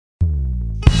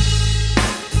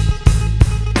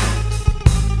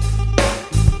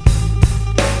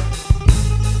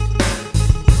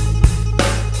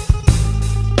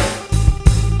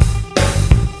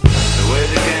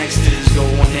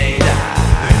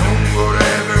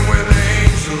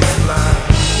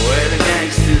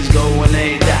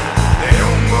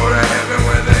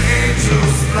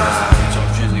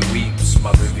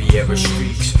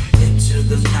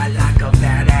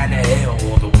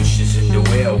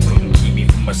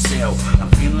myself.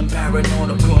 I'm feeling paranoid,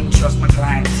 I couldn't trust my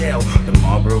clientele. The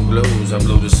Marlboro glows, I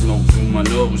blow the smoke through my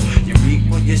nose. You reap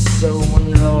what you sow,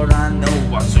 and Lord, I know.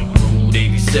 I took Road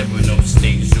 87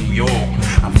 upstate New York.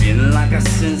 I'm feeling like I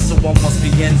sin, so I must be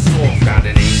off. Got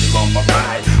an angel on my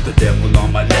right, the devil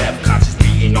on my left. Conscious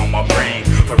beating on my brain.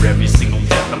 For every single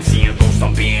death, I'm seeing ghosts,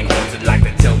 I'm being haunted like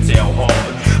the telltale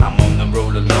heart. I'm on the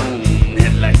road alone,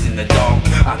 headlights in the dark.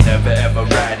 I never ever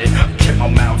ride it, kept my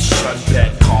mouth shut,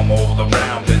 bed calm all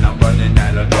around. Then I'm running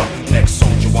out of luck. Next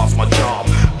soldier wants my job,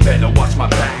 better watch my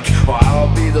back, or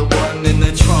I'll be the one in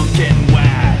the trunk getting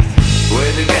whacked.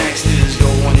 Where the gangsters go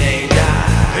when they die,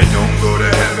 they don't go to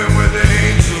heaven where the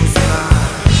angels fly.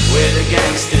 Where the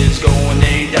gangsters go when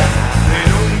they die, they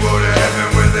don't go to heaven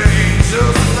where the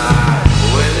angels fly.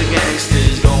 Where the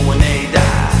gangsters go when they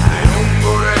die, they don't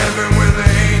go to heaven where the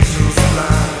angels fly.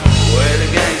 Where the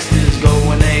gangsters go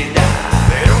when they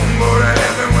die, they don't go to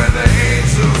heaven where the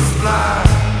angels fly.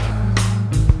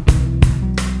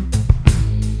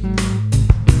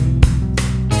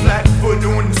 Flatfoot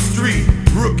on the street,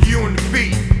 rookie on the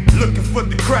beat, looking for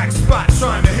the crack spot,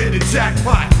 trying to hit a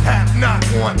jackpot. Half knock,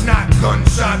 one knock,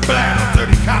 gunshot, blow.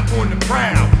 Dirty cop on the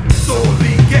prowl, so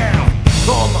legal.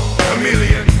 Karma,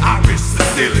 chameleon, Irish,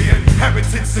 Sicilian,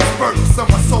 heritage and birth. On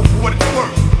my soul for what it's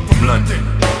worth. From London,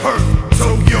 Perth,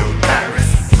 Tokyo, Paris.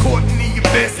 Courtney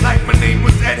Abyss like my name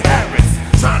was Ed Harris.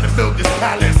 Trying to build this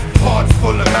palace, hearts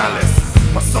full of malice.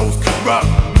 My soul's corrupt,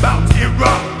 about to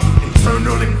erupt.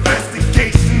 Internal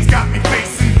investigations got me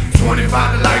facing 25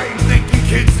 to life. I'm thinking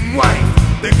kids and wife.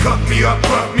 They cut me up,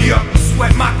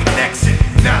 sweat my connection.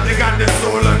 Now they got their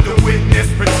soul under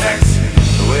witness protection.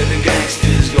 Where the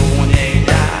gangsters go when they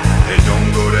die, they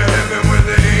don't go to heaven where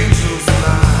the angels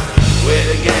fly. Where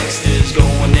the gangsters go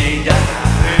when they die,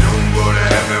 they don't go to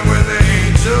heaven where the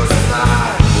angels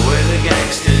fly. Where the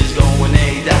gangsters go when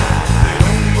they die, they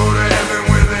don't go to heaven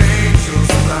where the angels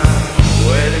fly.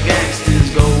 Where the gangsters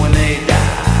go when they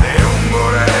die, they don't go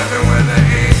to heaven where the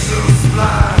angels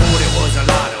fly. Thought it was a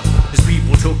lotto, as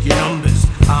people took your numbers.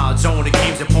 Odds on the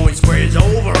games and point spreads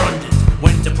over unders.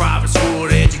 Went to private school,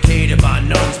 educated by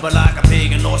nuns, but like a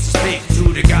pagan lost his faith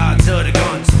to the gods of the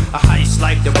guns. A heist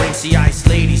like the rinksy ice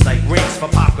ladies like rings for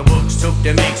pocketbooks. Took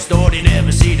the mix, thought they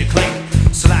never see the click.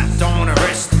 Slapped on the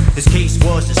wrist, his case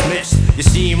was dismissed. You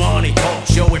see money talk,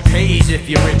 show it pays if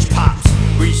you're rich. Pops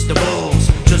grease the bulls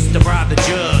just to bribe the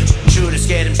judge. Should've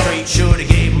scared him straight, should've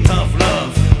gave him tough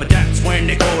love, but that's when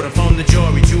they go